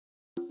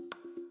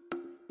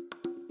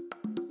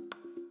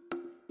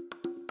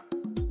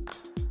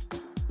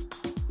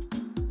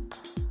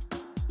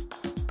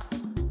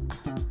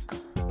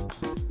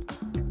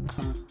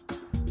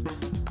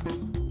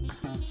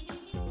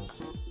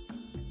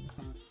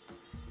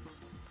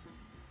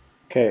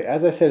Okay,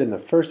 as I said in the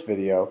first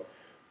video,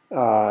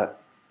 uh,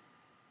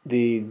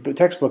 the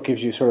textbook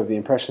gives you sort of the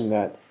impression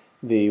that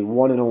the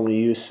one and only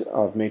use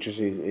of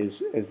matrices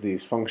is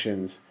these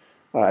functions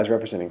as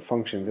representing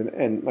functions,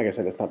 and like I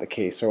said, that's not the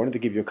case. So I wanted to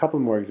give you a couple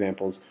more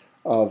examples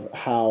of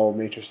how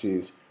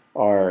matrices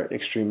are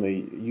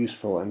extremely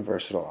useful and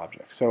versatile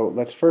objects. So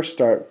let's first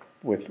start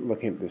with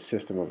looking at this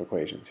system of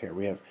equations here.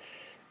 We have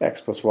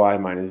x plus y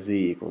minus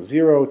z equals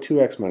 0,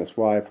 2x minus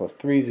y plus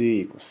 3z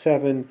equals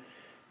 7,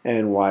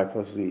 and y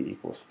plus z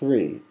equals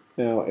 3.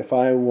 Now, if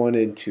I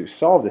wanted to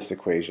solve this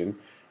equation,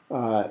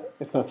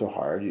 it's not so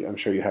hard. I'm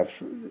sure you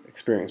have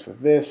experience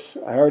with this.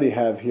 I already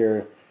have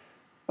here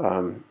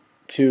I'm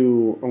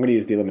going to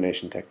use the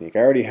elimination technique. I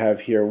already have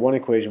here one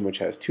equation which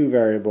has two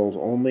variables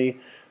only,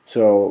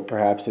 so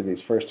perhaps in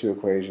these first two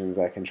equations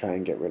I can try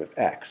and get rid of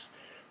x.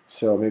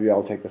 So maybe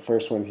I'll take the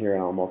first one here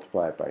and I'll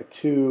multiply it by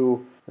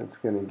 2. That's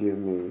going to give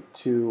me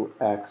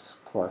 2x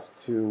plus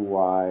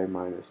 2y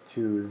minus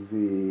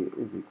 2z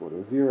is equal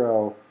to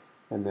 0.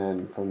 And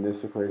then from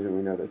this equation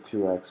we know that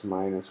 2x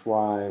minus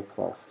y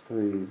plus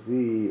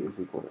 3z is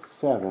equal to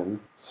 7.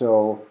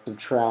 So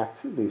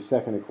subtract the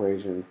second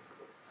equation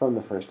from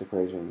the first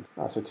equation.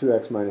 So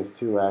 2x minus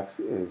 2x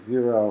is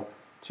 0.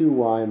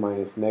 2y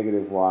minus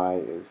negative y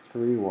is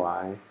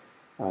 3y.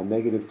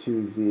 Negative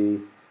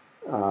 2z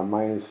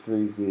minus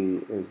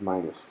 3z is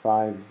minus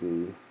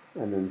 5z.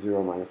 And then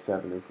 0 minus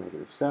 7 is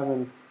negative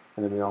 7.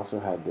 And then we also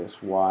had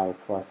this y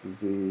plus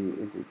z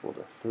is equal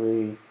to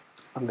 3.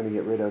 I'm going to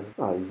get rid of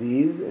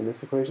z's in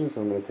this equation,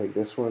 so I'm going to take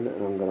this one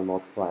and I'm going to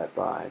multiply it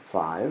by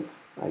 5.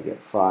 I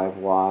get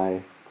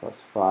 5y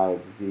plus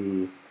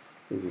 5z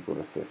is equal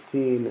to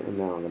 15, and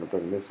now I'm going to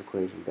bring this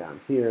equation down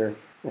here,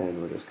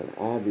 and we're just going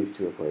to add these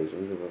two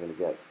equations, and we're going to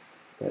get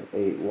that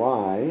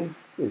 8y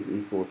is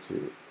equal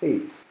to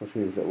 8, which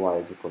means that y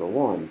is equal to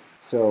 1.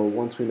 So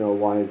once we know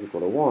y is equal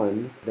to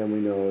 1, then we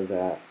know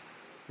that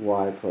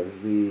y plus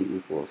z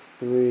equals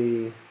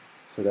 3,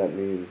 so that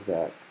means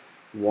that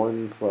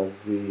 1 plus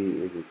z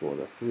is equal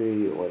to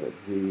 3, or that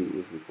z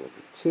is equal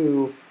to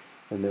 2,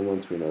 and then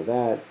once we know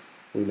that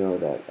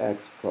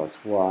x plus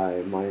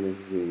y minus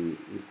z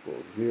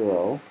equals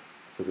 0,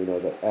 so we know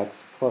that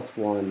x plus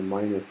 1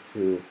 minus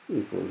 2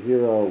 equals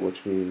 0,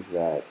 which means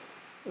that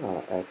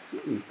x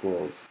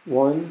equals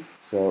 1.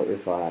 So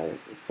if I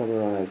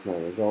summarize my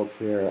results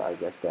here, I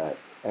get that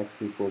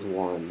x equals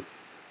 1,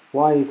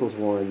 y equals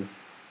 1,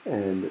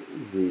 and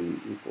z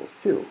equals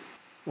 2.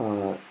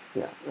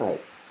 Yeah, all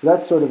right. So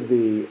that's sort of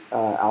the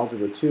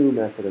algebra 2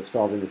 method of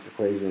solving this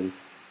equation.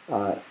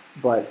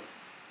 But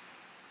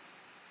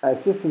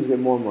as systems get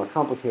more and more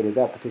complicated,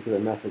 that particular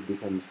method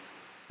becomes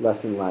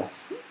less and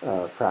less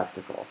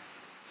practical.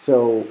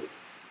 So,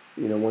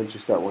 once you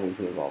start wanting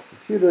to involve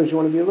computers, you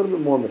want to be a little bit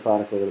more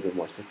methodical, a little bit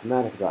more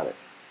systematic about it.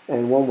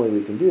 And one way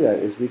we can do that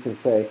is we can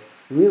say,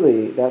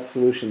 really, that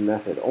solution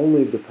method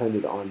only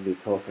depended on the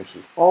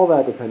coefficients. All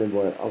that depended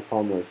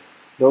upon was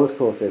those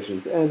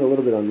coefficients and a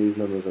little bit on these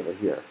numbers over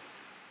here.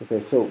 Okay,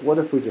 so what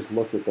if we just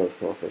looked at those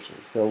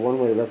coefficients? So one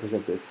way to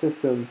represent this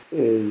system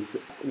is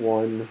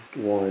 1,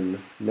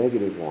 1,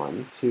 negative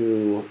 1,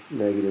 2,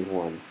 negative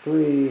 1,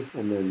 3,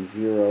 and then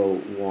 0,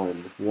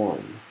 1,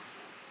 1.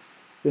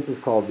 This is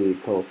called the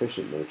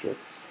coefficient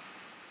matrix.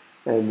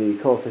 And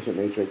the coefficient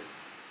matrix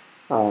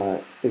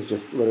is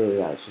just literally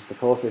that. It's just the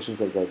coefficients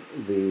of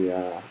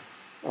the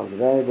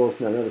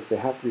variables. Now notice they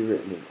have to be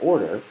written in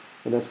order,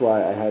 and that's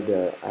why I had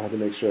to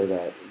make sure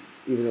that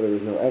even though there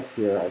was no x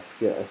here, I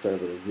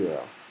started with a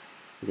 0.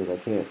 Because I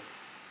can't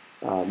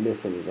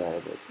miss any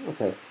variables.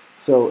 Okay,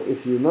 so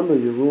if you remember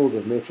your rules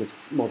of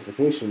matrix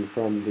multiplication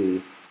from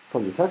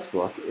the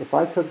textbook, if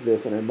I took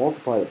this and I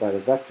multiplied it by the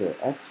vector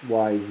x,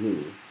 y,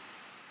 z,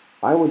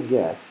 I would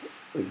get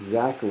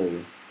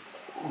exactly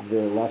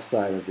the left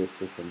side of this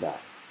system back.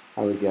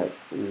 I would get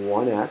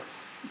 1x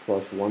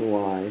plus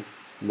 1y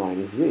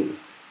minus z,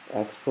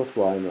 x plus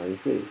y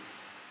minus z.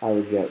 I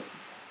would get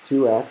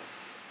 2x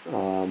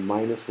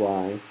minus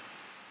y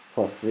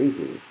plus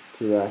 3z.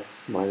 2x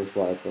minus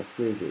y plus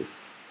 3z.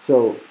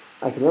 So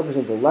I can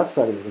represent the left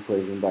side of this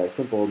equation by a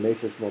simple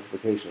matrix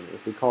multiplication.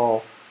 If we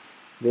call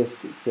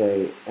this,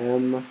 say,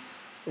 m,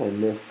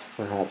 and this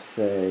perhaps,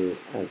 say,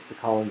 the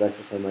column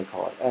vector, so I might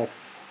call it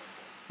x.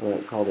 I'm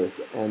going to call this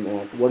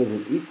mx. What does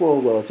it equal?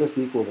 Well, it just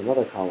equals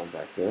another column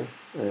vector,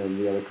 and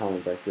the other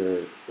column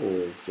vector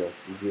is just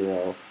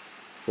 0,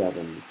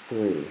 7,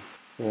 3.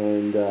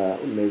 And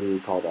maybe we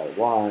call that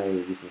y,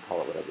 you can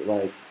call it whatever you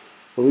like.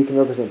 But we can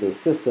represent this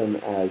system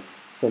as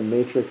some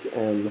matrix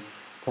m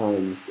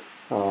times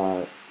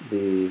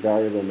the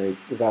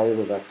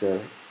variable vector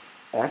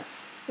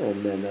x,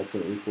 and then that's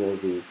going to equal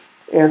the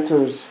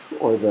answers,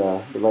 or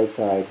the right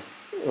side,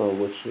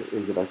 which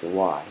is the vector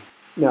y.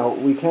 Now,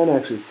 we can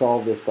actually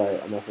solve this by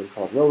a method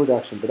called row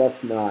reduction, but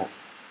that's not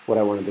what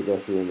I wanted to go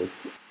through in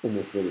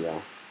this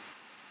video.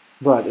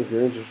 But if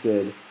you're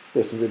interested,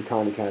 there's some good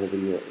Khan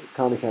Academy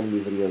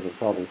videos on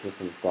solving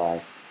systems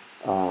by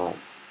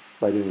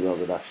doing row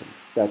reduction.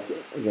 That's,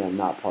 again,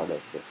 not part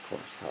of this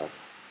course, however.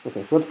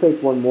 Okay, so let's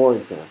take one more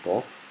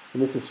example,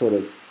 and this is sort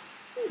of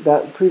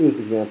that previous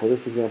example,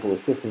 this example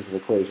with systems of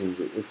equations,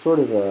 is sort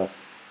of a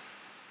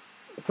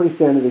pretty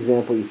standard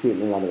example. You see it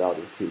in a lot of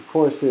Algebra 2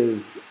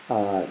 courses.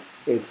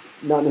 It's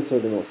not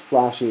necessarily the most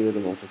flashy or the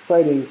most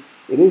exciting.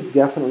 It is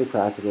definitely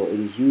practical. It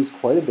is used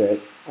quite a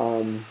bit,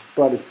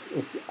 but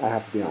I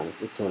have to be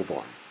honest, it's sort of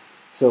boring.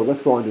 So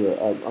let's go on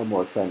to a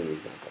more exciting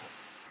example.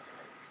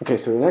 Okay,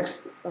 so the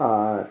next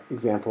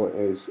example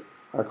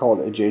are called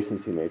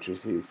adjacency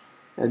matrices,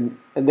 and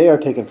they are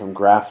taken from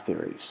graph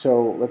theory.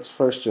 So let's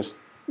first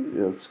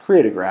let's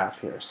create a graph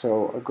here.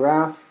 So a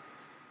graph,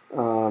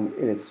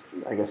 in its,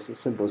 I guess, the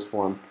simplest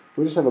form,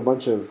 we just have a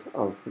bunch of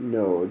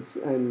nodes,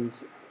 and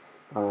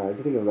if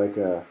you think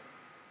of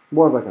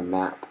more of like a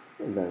map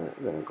than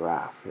a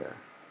graph here.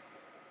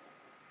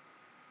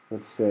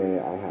 Let's say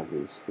I have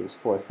these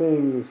 4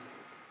 things,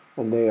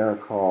 and they are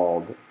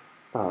called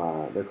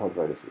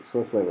vertices. So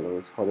let's label them.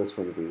 Let's call this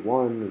one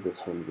V1, this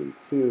one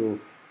V2,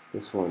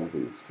 this one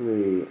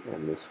V3,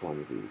 and this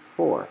one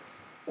V4.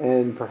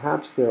 And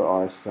perhaps there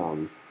are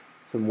some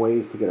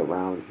ways to get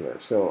around here.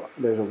 So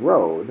there's a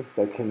road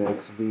that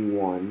connects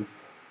V1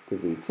 to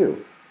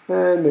V2.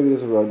 And maybe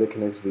there's a road that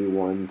connects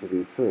V1 to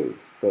V3.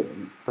 But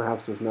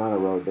perhaps there's not a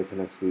road that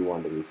connects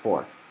V1 to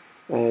V4.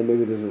 And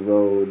maybe there's a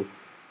road,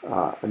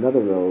 another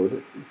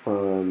road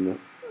from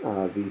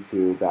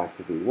V2 back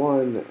to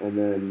V1, and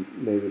then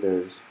maybe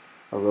there's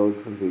a road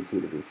from V2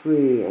 to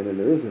V3, and then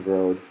there is a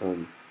road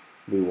from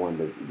V1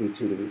 to V2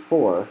 to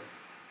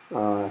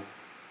V4.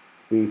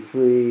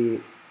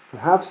 V3,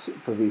 perhaps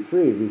for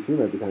V3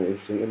 might be kind of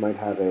interesting. It might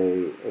have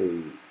a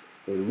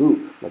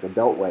loop, like a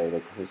beltway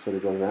that sort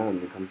of goes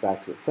around and comes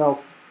back to itself.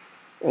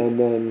 And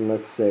then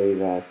let's say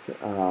that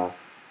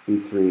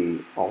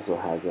V3 also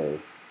has a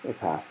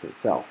path to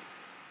itself.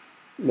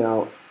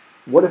 Now,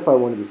 what if I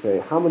wanted to say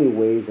how many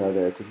ways are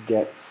there to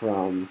get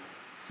from,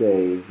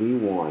 say,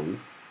 V1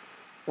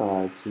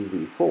 to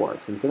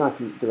V4? Since they're not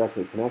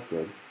directly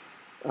connected,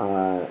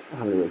 how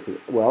many ways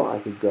well, I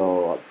could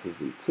go up through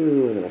V2,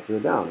 and then I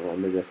could go down. Or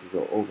maybe I could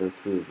go over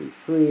through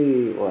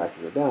V3, or I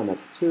could go down.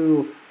 That's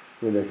 2.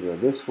 Maybe I could go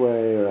this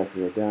way, or I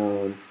could go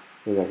down.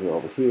 Maybe I could go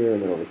over here,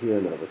 and then over here,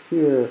 and then over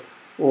here.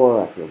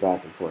 Or I could go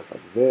back and forth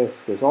like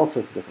this. There's all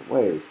sorts of different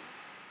ways.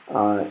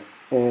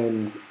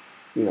 And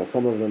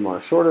some of them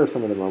are shorter,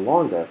 some of them are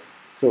longer.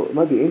 So it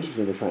might be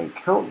interesting to try and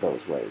count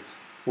those ways.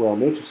 Well,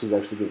 Matrices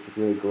actually gives a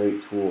really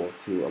great tool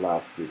to allow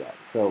us to do that.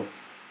 So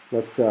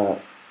let's how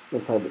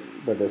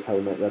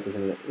we might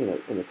represent it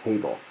in a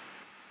table.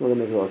 We're going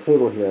to make a little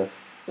table here,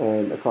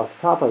 and across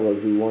the top I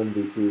wrote V1,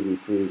 V2,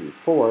 V3,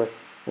 V4,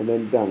 and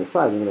then down the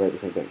side I'm going to write the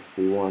same thing,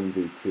 V1,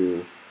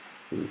 V2,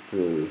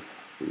 V3,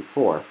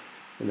 V4,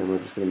 and then we're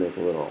just going to make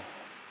a little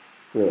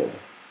grid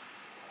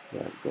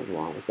that goes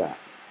along with that.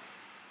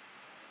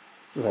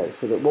 Okay,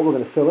 so what we're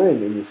going to fill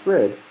in this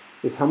grid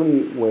is how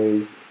many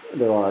ways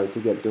there are to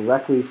get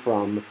directly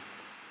from,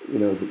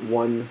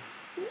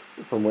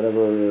 from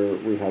whatever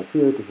we have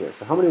here to here.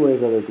 So how many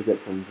ways are there to get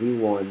from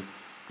V1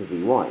 to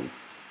V1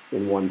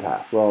 in one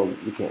path? Well,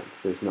 you can't.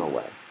 There's no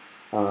way.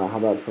 How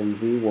about from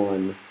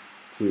V1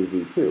 to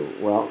V2?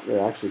 Well,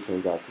 there actually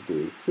turns out to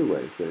be 2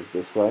 ways. There's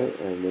this way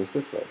and there's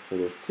this way. So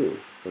there's 2.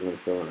 So I'm going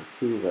to fill in a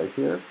 2 right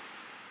here.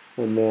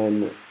 And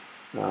then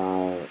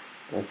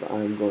if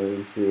I'm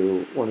going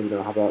to want to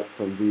know how about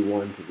from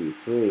V1 to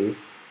V3,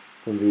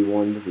 from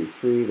V1 to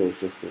V3 there's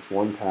just this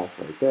one path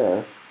right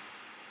there,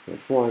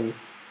 that's 1,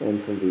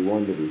 and from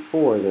V1 to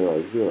V4 there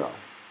are 0.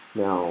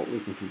 Now we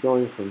can keep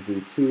going from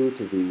V2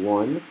 to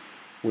V1,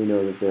 we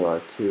know that there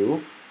are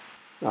 2.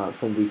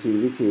 From V2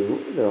 to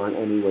V2 there aren't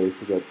any ways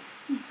to get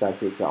back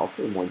to itself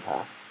in one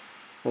path,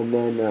 and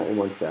then in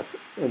one step.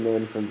 And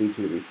then from V2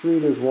 to V3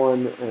 there's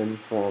 1, and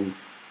from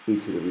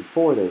V2 to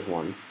V4 there's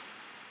 1.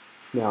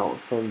 Now,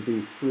 from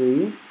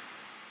V3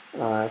 to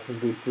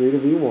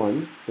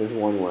V1, there's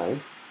 1 way.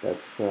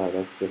 That's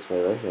this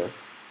way right here.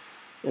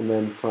 And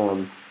then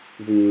from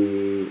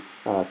V3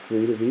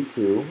 to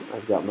V2,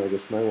 I've got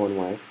just my 1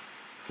 way.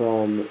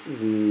 From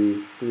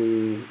V3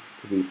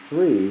 to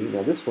V3,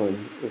 now this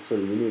one is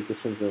sort of unique.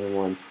 This one's the only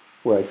one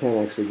where I can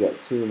actually get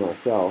to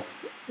myself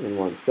in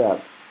one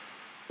step.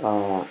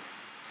 So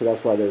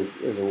that's why there's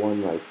a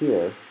 1 right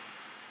here.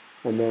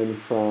 And then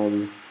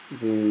from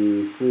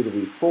V3 to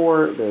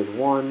V4, there's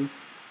 1,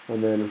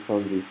 and then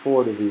from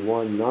V4 to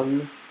V1,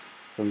 none,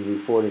 from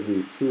V4 to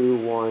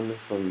V2, 1,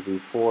 from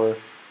V4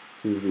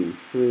 to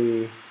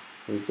V3,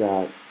 we've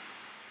got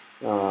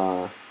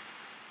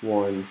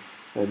 1,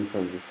 and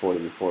from V4 to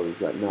V4, we've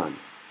got none.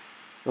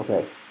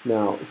 Okay,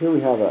 now here we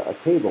have a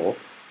table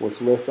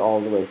which lists all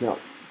the ways. Now,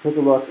 take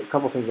a look, a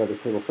couple things about this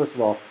table. First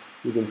of all,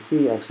 you can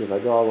see, actually, if I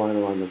draw a line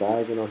along the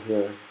diagonal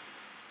here,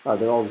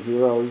 they're all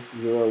zeros,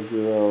 0,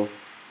 0,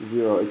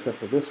 0, except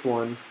for this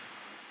one,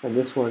 and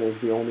this one is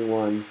the only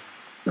one,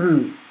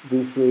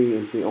 V3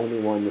 is the only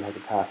one that has a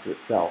path to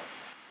itself,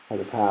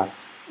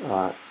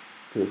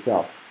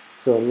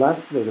 So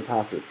unless there's a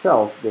path to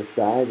itself, this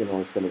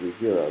diagonal is going to be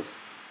zeros.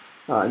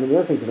 And then the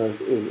other thing to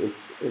notice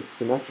is it's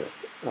symmetric.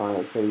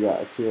 So we've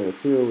got a 2 and a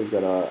 2, we've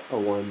got a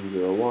 1,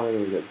 0, 1,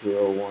 we've got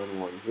 0, 1,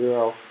 1,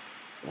 0,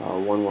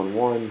 1, 1,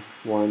 1,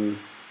 1,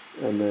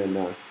 And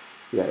then,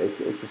 yeah, it's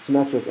a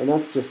symmetric, and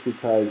that's just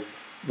because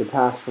the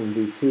paths from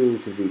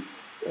V2 to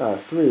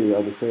V3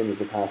 are the same as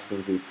the paths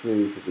from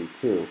V3 to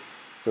V2.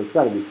 So it's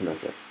got to be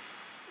symmetric.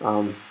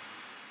 Now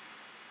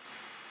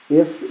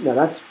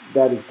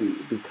that is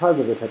because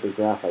of the type of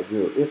graph I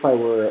drew. If I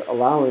were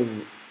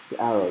allowing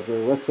the arrows, so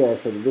let's say I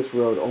said this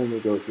road only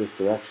goes this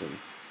direction,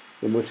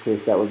 in which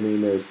case that would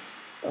mean there's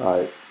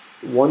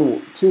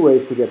two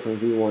ways to get from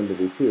V1 to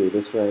V2,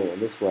 this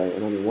way,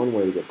 and only one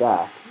way to get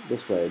back,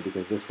 this way,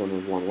 because this one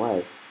was one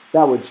way.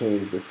 That would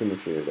change the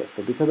symmetry of this.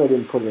 But because I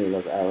didn't put any of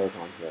those arrows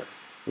on here,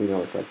 we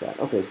know it's like that.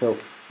 Okay, so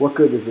what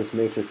good does this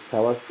matrix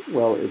tell us?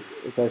 Well,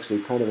 it's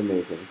actually kind of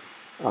amazing.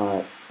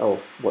 Oh,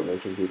 what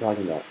matrix are you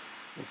talking about?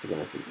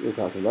 You're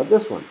talking about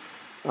this one.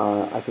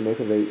 I can make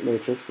a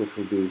matrix which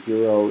would be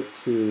 0,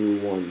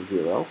 2, 1,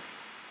 0,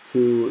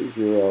 2,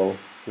 0,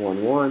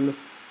 1, 1,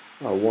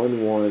 1,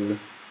 1,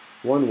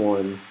 1,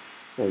 1,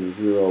 and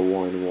 0,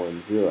 1,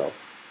 1, 0.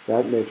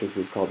 That matrix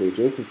is called the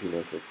adjacency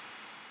matrix.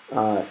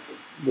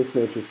 This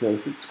matrix,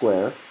 notice it's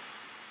square.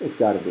 It's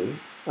got to be.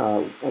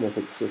 And if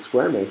it's a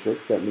square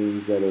matrix, that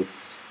means that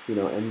it's,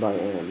 n by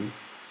n.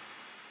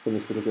 In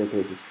this particular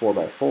case, it's 4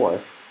 by 4.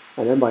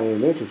 An n by n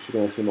matrix you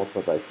can actually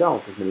multiply by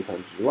itself as many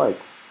times as you like.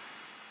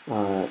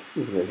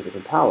 You can raise it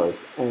different powers.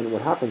 And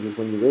what happens is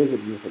when you raise it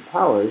to different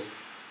powers,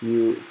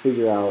 you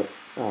figure out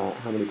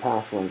how many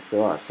path lengths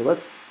there are. So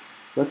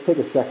let's take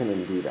a second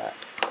and do that.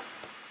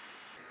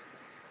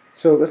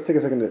 So let's take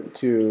a second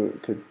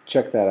to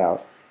check that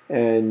out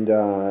and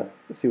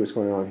see what's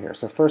going on here.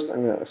 So first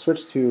I'm going to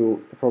switch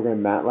to the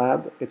program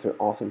MATLAB. It's an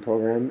awesome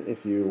program.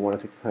 If you want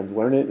to take the time to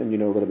learn it and you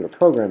know a little bit of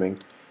programming,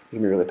 it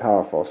can be really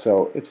powerful.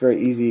 So it's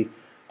very easy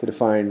to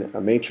define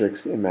a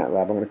matrix in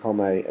MATLAB. I'm going to call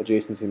my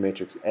adjacency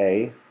matrix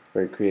A,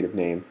 very creative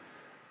name.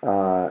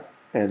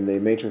 And the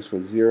matrix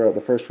was 0,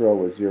 the first row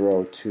was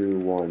 0, 2,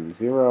 1,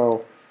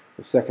 0.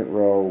 The second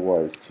row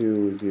was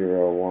 2,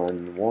 0,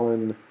 1,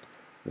 1.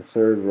 The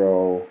third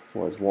row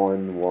was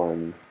 1,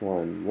 1,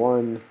 1,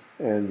 1.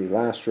 And the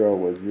last row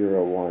was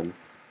 0, 1,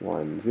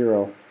 1,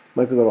 0.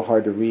 Might be a little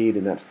hard to read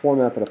in that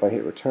format, but if I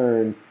hit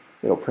return,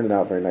 it'll print it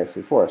out very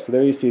nicely for us. So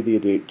there you see the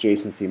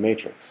adjacency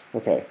matrix.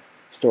 Okay,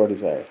 stored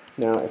as A.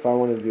 Now, if I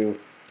want to do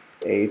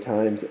A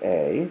times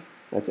A,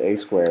 that's A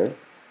squared,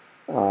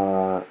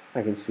 I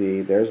can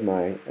see there's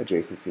my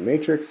adjacency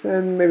matrix,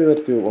 and maybe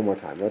let's do it one more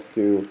time. Let's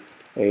do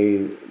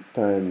A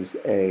times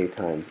A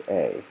times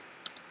A,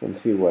 and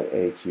see what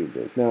A cubed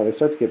is. Now, they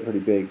start to get pretty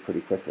big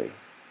pretty quickly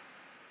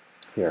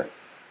here.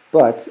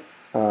 But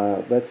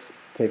let's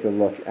take a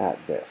look at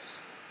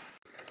this.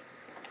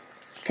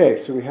 Okay,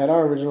 so we had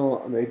our original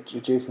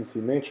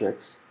adjacency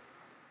matrix,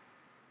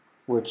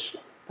 which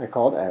I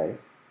called A.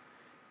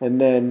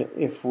 And then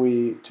if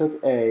we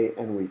took A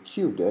and we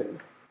cubed it,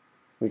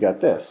 we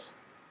got this.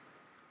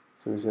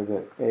 So we said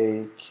that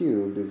A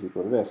cubed is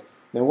equal to this.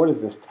 Now what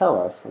does this tell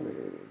us? Let me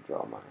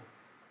draw my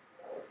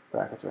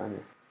brackets around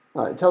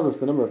here. It tells us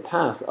the number of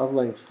paths of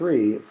length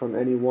 3 from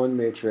any one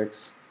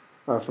matrix,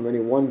 from any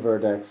one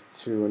vertex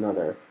to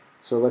another.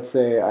 So let's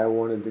say I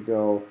wanted to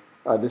go,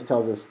 this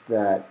tells us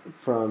that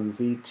from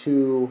V2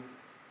 to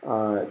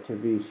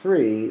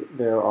V3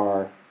 there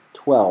are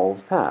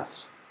 12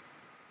 paths.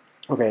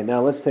 Okay,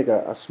 now let's take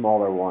a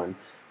smaller one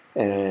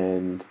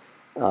and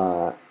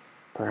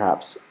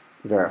perhaps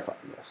verify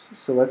this.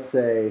 So let's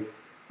say,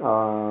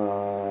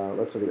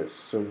 let's look at this.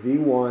 So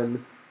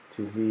V1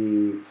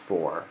 to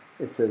V4,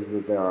 it says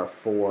that there are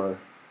four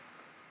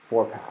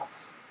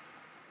paths.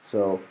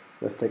 So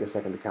let's take a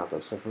second to count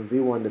those. So from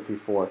V1 to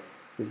V4,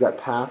 we've got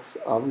paths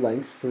of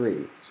length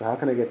 3. So how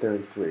can I get there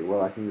in 3?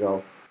 Well, I can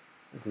go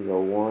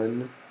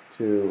 1,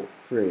 2,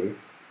 3.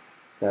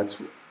 That's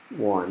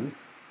 1.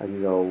 I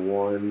can go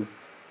 1,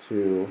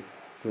 2,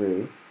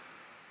 3.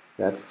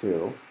 That's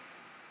 2.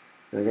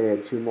 And I'm going to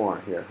get 2 more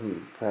here.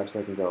 Perhaps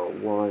I can go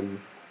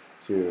 1,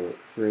 2,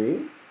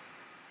 3.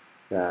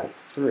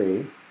 That's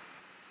 3.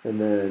 And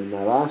then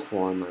my last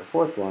one, my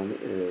fourth one,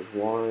 is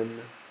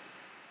 1,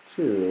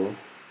 2,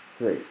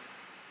 3.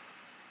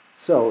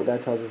 So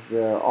that tells us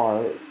there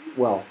are,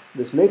 well,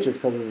 this matrix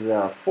tells us there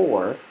are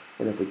 4,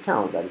 and if we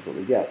count, that is what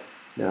we get.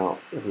 Now,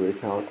 if we were to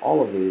count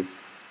all of these,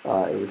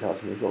 it would tell us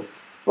something equal.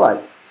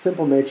 But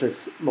simple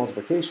matrix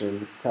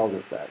multiplication tells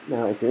us that.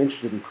 Now, if you're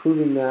interested in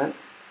proving that,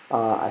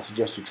 I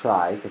suggest you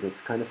try, because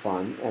it's kind of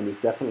fun, and it's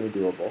definitely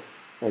doable.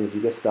 And if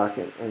you get stuck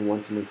and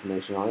want some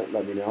information on it,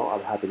 let me know.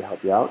 I'm happy to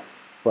help you out.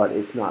 But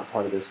it's not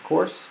part of this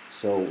course,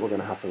 so we're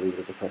going to have to leave it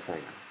as a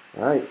cliffhanger.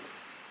 All right.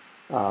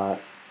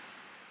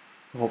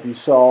 I hope you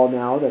saw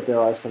now that there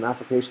are some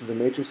applications of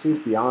matrices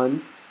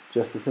beyond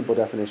just the simple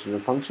definition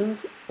of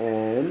functions,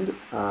 and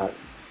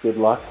good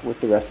luck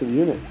with the rest of the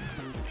unit.